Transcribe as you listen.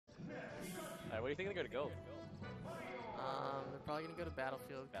Where do you think they're gonna go? They're probably gonna go to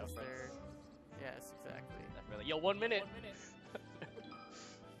Battlefield. Battlefront. Yes, exactly. Really? Yo, 1 minute.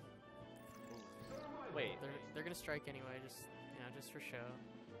 Wait. They're gonna strike anyway, just just for show.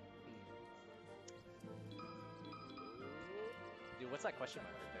 Dude, what's that question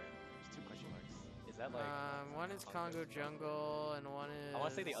mark right there? There's 2 question marks. Is that like? One is Congo Jungle and one is. I want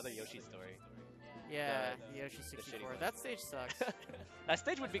to say the other Yoshi story. Yeah, the Yoshi 64. That stage sucks. That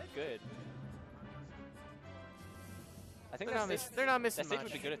stage would be good. I think they're not missing that stage much.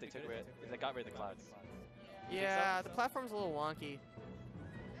 would be good if they got rid of the clouds. Yeah, the platform's a little wonky.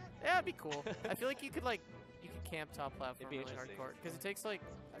 Yeah, it'd be cool. I feel like you could camp top platform really hardcore because it takes like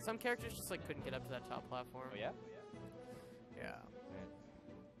some characters just like couldn't get up to that top platform. Oh yeah. Yeah.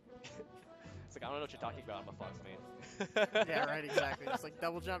 It's like I don't know what you're talking about. I'm a Fox main. Yeah, right. Exactly. Just like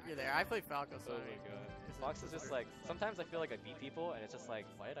double jump, you're there. I play Falco, so. Oh my god. Fox is just like sometimes I feel like I beat people and it's just like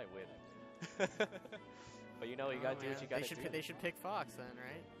why did I win? But you know you gotta do what you gotta do. They should pick Fox then,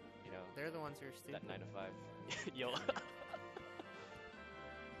 right? You know. They're the ones who are stupid. That 9 to 5. Yo. Oh man.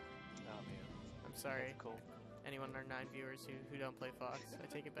 I'm sorry. That's cool. Anyone in our 9 viewers who don't play Fox, I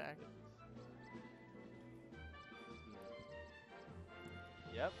take it back.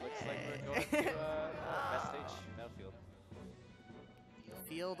 Yep, looks like we're going to best stage, Battlefield.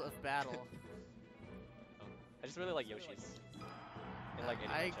 Field of Battle. I just really like Yoshi's. And like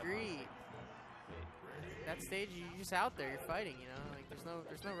I agree. That stage, you're just out there, you're fighting, you know? Like there's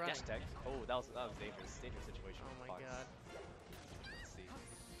no running. Dash tech. Oh, that was dangerous. Dangerous situation. Oh my Fox. god. Let's see.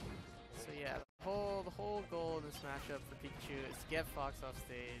 So yeah, the whole goal in this matchup for Pikachu is to get Fox off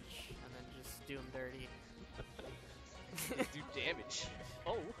stage and then just do him dirty. Do damage.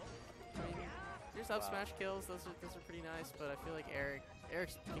 Oh. I mean, there's up smash kills. Those are pretty nice, but I feel like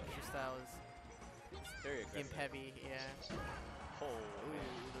Erik's Pikachu style is very aggressive. imp heavy. Yeah. Oh.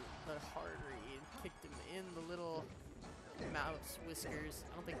 Ooh, the hard read kicked him in the little mouse whiskers.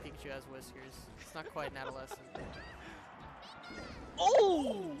 I don't think Pikachu has whiskers. It's not quite an adolescent.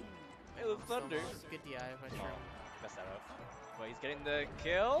 Oh! It was thunder. Good DI by Sherman. Messed that up. But he's getting the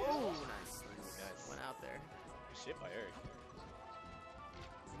kill. Oh, nice. Went out there. Shit by Erik.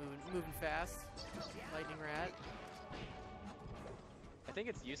 Moving fast. Lightning Rat. I think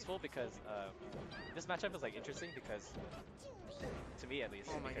it's useful because this matchup is like interesting because, to me at least.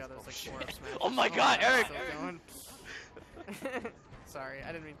 Oh my god, there's like 4 up smash. Oh my god, Erik! Sorry,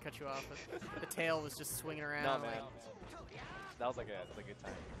 I didn't mean to cut you off, but the tail was just swinging around. No, man. That was a good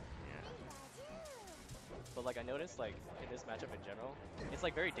time. Yeah. But like I noticed like in this matchup in general, it's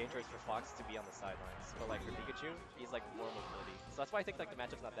like very dangerous for Fox to be on the sidelines. But like for Pikachu, he's like more mobility. So that's why I think like the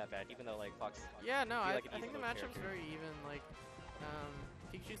matchup's not that bad, even though like Fox. Yeah, no, I like think the matchup's very even. Like,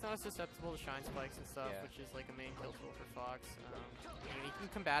 Pikachu's not as susceptible to shine spikes and stuff, which is like a main kill tool for Fox. I mean, you can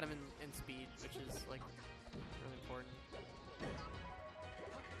combat him in speed, which is like really important.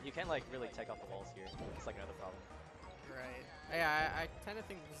 You can't like really take off the walls here. It's like another problem. Right. Yeah, I tend to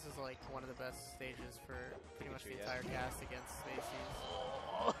think this is like one of the best stages for pretty much the entire cast against Spacies.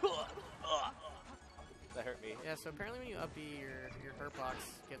 That hurt me. Yeah, so apparently when you up B, your hurt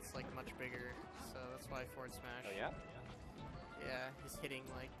box gets like much bigger, so that's why forward smash. Oh yeah? Yeah, he's hitting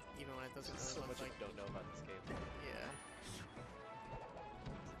like even when it doesn't really so look much like. I don't know about this game. Yeah.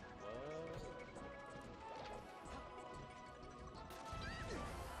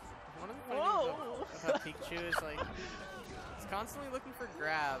 One of the funny things about Pikachu is like he's constantly looking for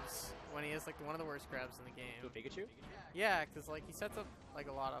grabs when he has like one of the worst grabs in the game. Who, Pikachu? Yeah, because like he sets up like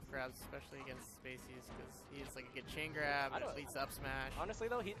a lot of grabs, especially against Spacies, because he has like a good chain grab that leads to up smash. Honestly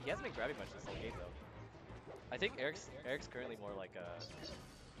though, he hasn't been grabbing much this whole game though. I think Erik's currently more like a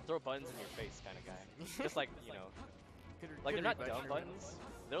throw buttons in your face kind of guy. Just like, you know, like they're not dumb buttons.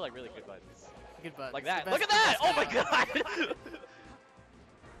 They're like really good buttons. Good buttons. Like that. Look at that! Oh my god!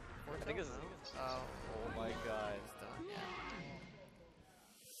 I think this is. Oh my god. It's done, yeah.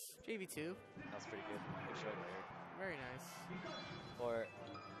 JV2. That was pretty good. Good showing, Erik. Very nice. Or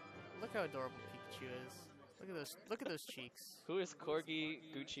look how adorable Pikachu is. Look at those cheeks. Who is Corgi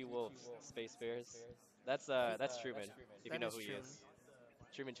Gucci Wolf Space Bears? That's Truman. If you know who he is.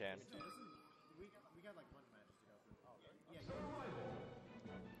 Truman Chan. We got like one match to go through.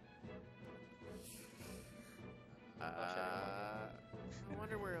 Oh, I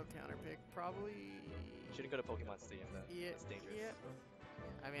wonder where he'll counterpick. Probably. Shouldn't go to Pokemon Stadium though. Yeah, it's dangerous. Yeah.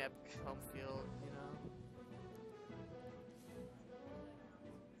 I mean, at home field, you know.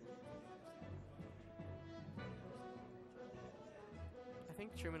 I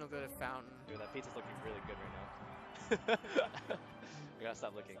think Truman will go to Fountain. Dude, that pizza's looking really good right now. We gotta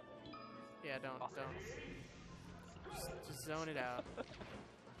stop looking. Yeah, don't. Just zone it out.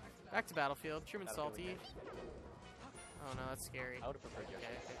 Back to Battlefield. Truman's Battlefield salty. Oh no, that's scary. I would have preferred Yoshi.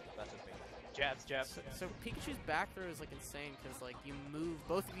 Okay. That's just me. Jabs, jabs. So Pikachu's back throw is like insane because like you move,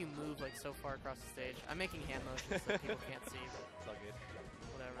 both of you move like so far across the stage. I'm making hand motions that people can't see, but It's all good.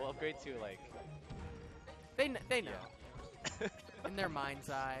 whatever. We'll upgrade to like. They know. In their mind's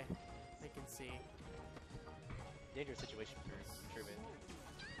eye, they can see. Dangerous situation for Truman.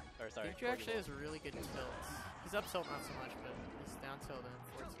 Or sorry. Pikachu actually has really good tilts. His up tilt not so much, but his down tilt and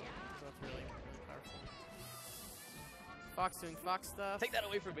forward tilt. So that's really, really powerful. Fox doing Fox stuff. Take that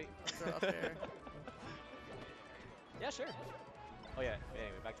away from me. Throw up air. Yeah, sure. Oh yeah.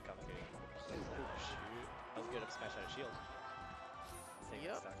 Anyway, back to complicating. Oh shoot. That was good up smash out of shield. Taking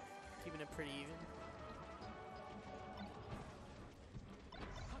Yep. stock. Keeping it pretty even.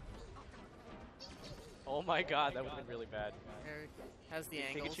 Oh my god, that would have been really bad. Eric has the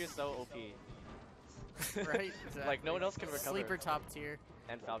angles. Pikachu's so OP. Right, exactly. Like no one else can recover. Sleeper top tier.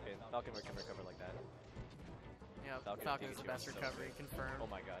 And Falcon. Falcon can recover like that. Yeah, Falcon Falcon's the Pikachu best is so recovery, sick. confirmed. Oh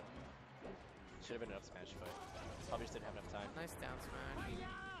my god. Should have been an up smash, but probably just didn't have enough time. Nice down smash.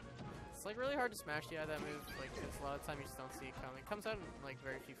 It's like really hard to smash the that move, like, because a lot of the time you just don't see it coming. It comes out in like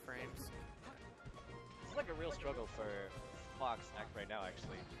very few frames. It's like a real struggle for Fox right now,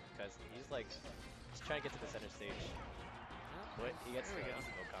 actually, because he's like just trying to get to the center stage. But he gets There the we go. easy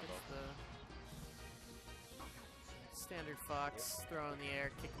mode combo. Gets the standard Fox, throw in the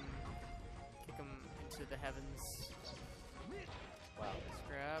air, kick him into the heavens. Wow. Nice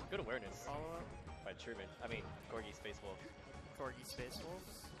grab. Good awareness Follow up. by Truman. I mean, Corgi Space Wolf. Corgi Space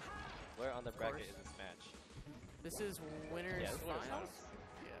Wolves. Where on the bracket course. is this match? This is winners Yeah, this is winners finals. finals.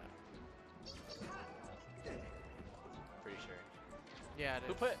 Yeah. Pretty sure. Yeah. It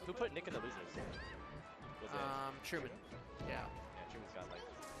Who is. put Nick in the losers? Was it? Truman. Yeah. Yeah, Truman's got like.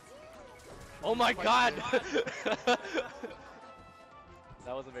 Oh my quite god! good.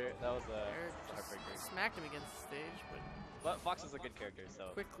 That was a Eric heartbreaker. just smacked him against the stage, But Fox is a good character, so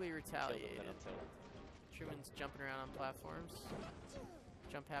quickly killed him retaliated. then up tilt. Truman's jumping around on platforms.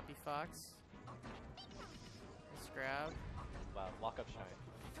 Jump happy Fox. Nice grab. Wow, lock up shine.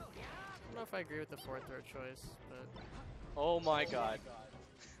 I don't know if I agree with the fourth throw choice, but Oh my god.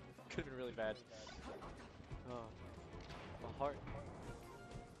 Could have been really bad. Oh. My heart.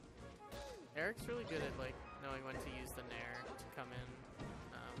 Eric's really good at like knowing when to use the nair to come in.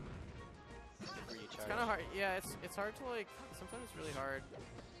 It's kind of hard. Yeah, it's hard to like. Sometimes it's really hard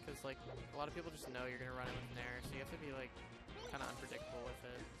because like a lot of people just know you're gonna run in with nair, so you have to be like kind of unpredictable with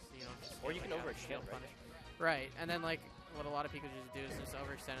it. So you don't just Or get, you can like, overextend, shield right? punish. Right, and then like what a lot of people just do is just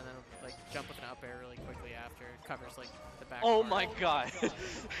overextend and then like jump with an up air really quickly after. It covers like the back. Oh part. my god.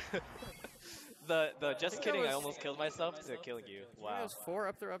 the just think kidding, that I was- almost killed myself to killing you. I think Wow. it was 4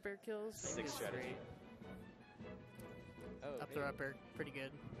 up throw up air kills. Maybe Six it was 3. strategy. Oh, Up throw up air, pretty good.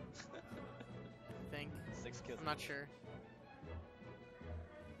 I think. 6 kills. I'm not sure.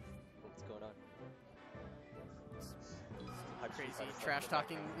 What's going on? Crazy trash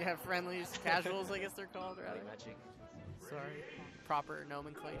talking. Yeah, friendlies, casuals, I guess they're called, Rally right? matching. Sorry. Proper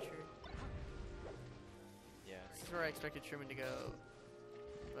nomenclature. Yeah. This is where I expected Truman to go,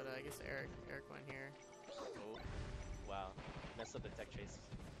 but I guess Eric went here. Oh. Wow. Messed up the tech chase.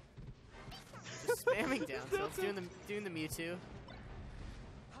 Just spamming down, so it's doing the Mewtwo.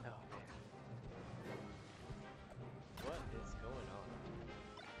 Oh man. What is going on?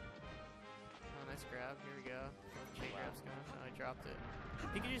 Oh, nice grab. Here we go. Chain grab's going. Oh, I dropped it.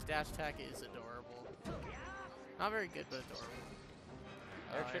 Pikachu's dash attack is adorable. Not very good, but adorable.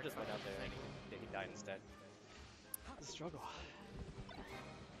 Eric should Eric just went out there and fucking he died instead. The struggle.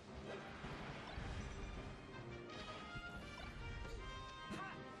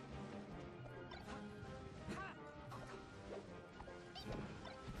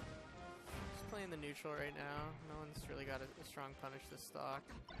 Just playing the neutral right now. No one's really got a strong punish this stock.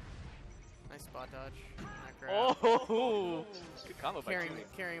 Nice spot dodge. That grab. Oh! Good combo by Truman.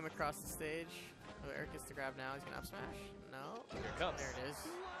 Carrying him across the stage. Oh, Erik gets the grab now. He's gonna up smash. No. Here it comes. There it is.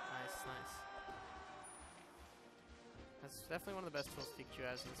 Nice, nice. That's definitely one of the best tools Pikachu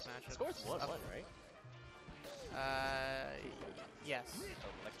has in this matchup. Score's 1-1, right? Yes.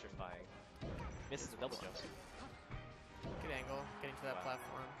 Electrifying. Misses the double jump. Good angle. Getting to that Wow.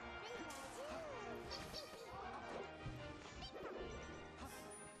 platform.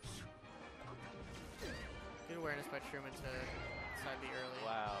 Good awareness by Truman to side B early.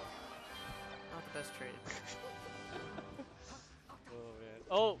 Wow. Not the best trade. Oh man.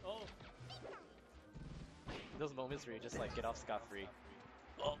 Oh! Those moments where you just like get off scot-free.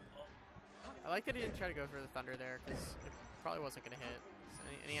 Oh. I like that he didn't try to go for the thunder there because it probably wasn't going to hit. So,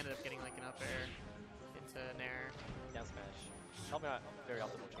 and he ended up getting like an up air into Nair. Down smash. Probably not a very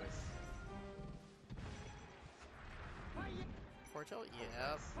optimal choice. Portal?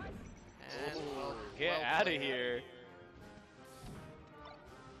 Yep. And Ooh, get out of here.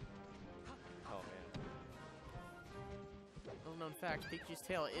 Oh man. Little known fact, Pikachu's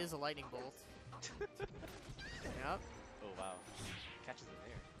tail is a lightning bolt. Yep. Oh wow. Catches in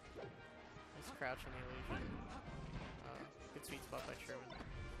there. Nice crouch on the illusion. Good sweet spot by Truman.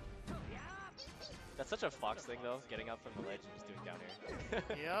 That's such a Fox thing though, getting up from the ledge and just doing down air.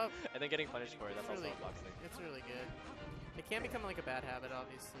 Yep. And then getting punished for it, that's It's also really, a Fox thing. it's really good. It can become like a bad habit,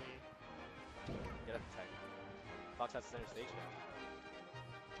 obviously. Get up attack. Fox has center stage now.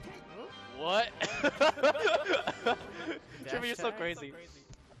 Oop. What? Dash Jimmy, you're so tag. crazy. Ooh,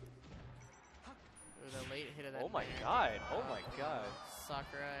 the late hit of that. Oh my nair. god, oh my god.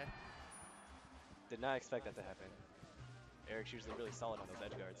 Sakurai. Did not expect that to happen. Eric's usually really solid on those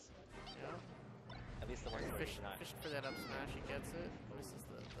edge guards. Yeah. At least the ones where he's not. Fished for that up smash, he gets it. Misses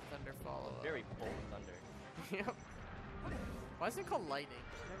the thunder follow up. Very bold thunder. Yep. Why is it called lightning?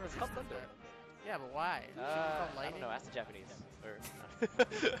 It's called thunder. Yeah, but why? Shouldn't it be called I don't lightning? know, ask the Japanese. Or,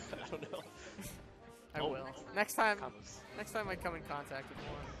 I don't know. I Oh. will. Next time Combos. I come in contact with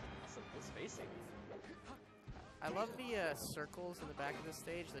one. Awesome, good spacing. I love the circles in the back of the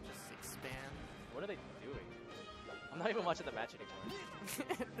stage that just expand. What are they doing? I'm not even watching the match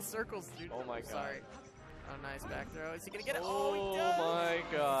anymore. The circles, dude. Oh my god. Sorry. Oh, nice back throw. Is he gonna get it? Oh, he Oh does!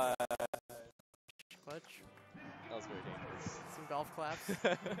 my god. Clutch. That was very dangerous. Some golf claps.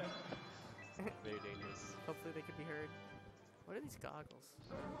 Very dangerous. Hopefully they could be heard. What are these goggles?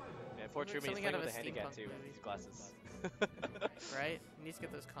 Yeah, poor Something Trumi is out playing of with a a handicap steampunk too. movie. His glasses. Right? He needs to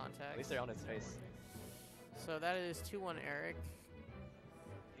get those contacts. At least they're on his face. So that is 2-1 Erik.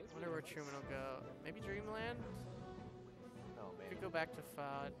 Wonder where Truman will go. Maybe Dreamland? Oh man. Could go back to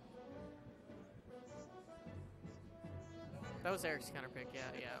Fod. That was Eric's counter pick. Yeah,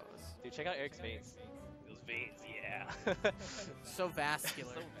 it was. Dude, check out Eric's veins. Those veins, yeah. So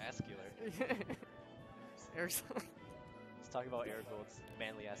vascular. So vascular. Eric's Let's talk about Erik Gould's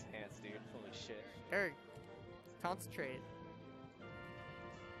manly ass hands, dude. Holy shit. Erik, concentrate.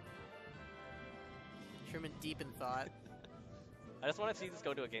 Truman deep in thought. I just want to see this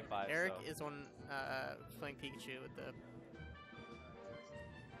go to a game 5. Erik so. is one playing Pikachu with the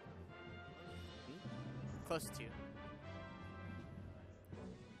close to.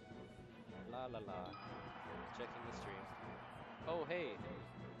 La la la. Checking the stream. Oh hey.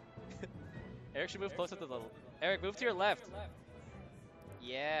 Erik should move closer to the. Erik, move to your left.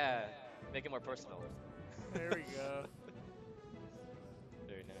 Yeah. Make it more personal. There we go.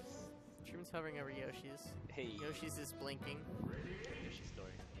 Very nice. Truman's hovering over Yoshi's. Hey. Yoshi's is blinking. Yoshi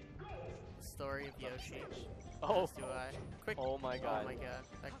story. The story of Yoshi. Oh. As do I. Quick. Oh my god. Oh my god.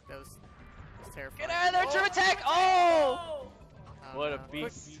 That was terrifying. Get out of there, True Attack! Oh! Oh, What a no.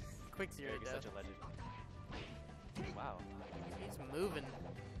 beast. Quick zero Erik is death. such a legend. Wow. He's moving.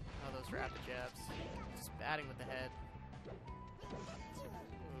 Oh, those rapid jabs. Just batting with the head.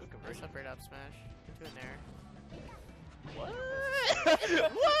 Ooh, nice separate up smash. Into an air. What?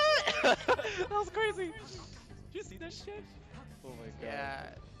 What? That was crazy. Did you see that shit? Oh my god. Yeah,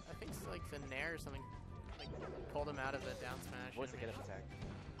 I think it's like the nair or something. Like pulled him out of the down smash. What's the get up animation.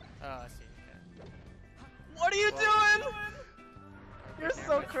 attack? Oh, I see. Okay. What are you doing? You're Nair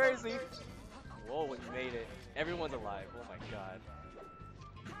so match. crazy. Whoa, we made it. Everyone's alive. Oh my god.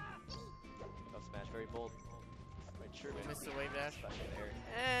 Up smash, very bold. Right, Truman. Missed the wave dash. Special there.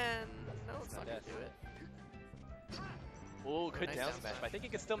 And no, it's Not not gonna death. do it. Oh, good Nice down down smash. smash. But I think he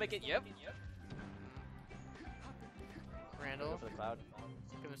can still make it. Yep. Go Randall, for the cloud.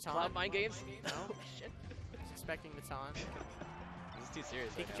 give him a Cloud taunt. mind games. No. Oh shit. He's expecting the taunt. This is too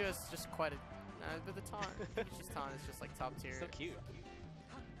serious. Right Pikachu now. is just quite a. But the taunt. Pikachu's taunt is just like top tier. So cute.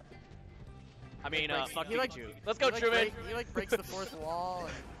 I mean, breaks- fuck he like- Pikachu. Let's go, he like Truman. he like breaks the fourth wall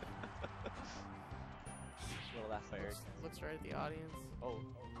and Little laugh by Erik. looks right at the audience. Oh.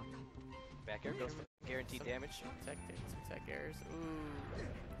 Back air goes for guaranteed Some damage. Some tech errors. Ooh.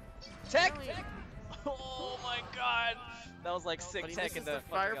 Tech! Really? Oh my god! That was like sick But he tech in misses the the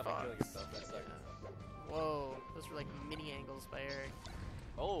fucking up and Firefox. killing himself. That sucked. Whoa, those were like mini angles by Erik.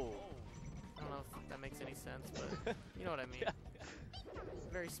 Oh. I don't know if that makes any sense, but you know what I mean. Yeah.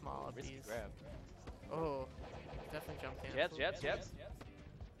 Very small up Risky these. grab. Oh, definitely jump cancel. Jets.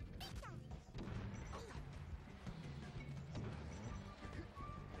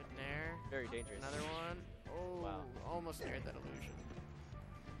 Good nair. Very dangerous. Another one. Oh, Wow. almost nared that illusion.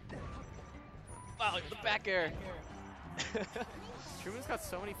 Wow, the back air. Truman's got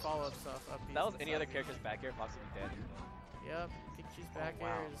so many follow-up stuff up these. That was and any stuff. other character's back air, Fox would be dead. Yep, Pikachu's back wow.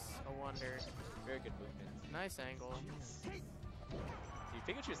 air is a wonder. Very good movement. Nice angle. Dude,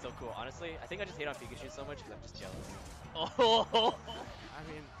 Pikachu is so cool. Honestly, I think I just hate on Pikachu so much because I'm just jealous. Oh!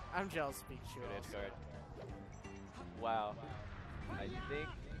 I mean, I'm jealous of Pikachu. Good edge also. guard. Wow. I think.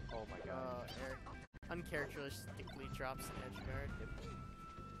 Oh my god. Eric uncharacteristically drops an edge guard.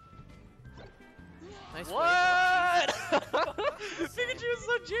 Nice What? Pikachu is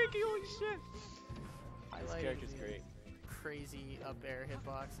so janky, holy shit. This Highlighting character's these great. Crazy up air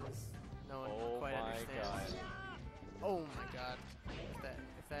hitboxes. No one Oh quite my understands. god. Oh my god.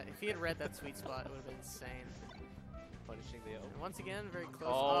 If he had read that sweet spot, it would have been insane. Punishing the And once again, very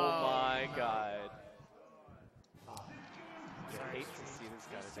close. Oh my no. god. I Sorry, hate to Steve. see this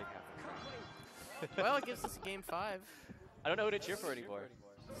guy take half. Well, it gives us a game 5. I don't know who to cheer for anymore.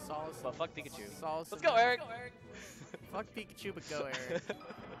 Solace. But fuck Pikachu. Solace. Let's go, Eric! Fuck Pikachu, but go, Eric.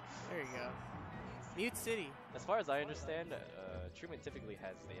 There you go. Mute City. As far as I understand, Truman typically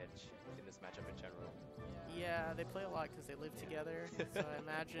has the edge in this matchup in general. Yeah, they play a lot because they live together. So I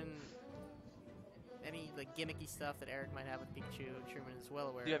imagine any like gimmicky stuff that Eric might have with Pikachu, Truman is well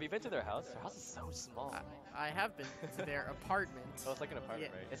aware. Dude, have you been to their house? Their house is so small. I have been to their apartment. Oh, it's like an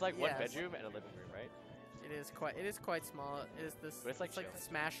apartment, Yeah, right? It's like one yes. bedroom and a living room, right? It is quite small. It is this. But it's like the chill.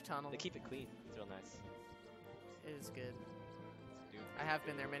 Smash Tunnel. They keep it clean. It's real nice. It is good. Dude. I have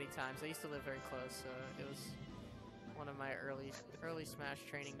been there many times. I used to live very close, so it was one of my early Smash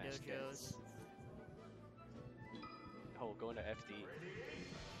training Smash dojos. Oh, going to FD.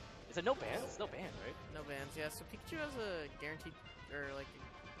 Is it no bans? No ban, right? No bans, yeah. So Pikachu has a guaranteed, or like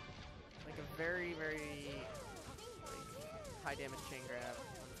a very high damage chain grab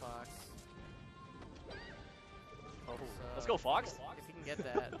on Fox. Oh, So let's go, Fox! If you can get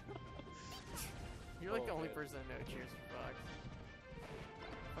that, you're like Oh, the only man. person I know who cheers for Fox.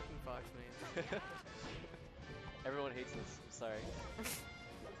 Fucking Fox, man. Everyone hates this. I'm sorry.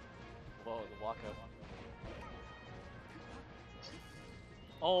 Whoa, the walk up.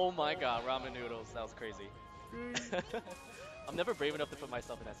 Oh my god, ramen noodles. That was crazy. I'm never brave enough to put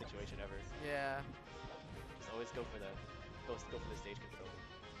myself in that situation ever. Yeah. Just always go for the stage control.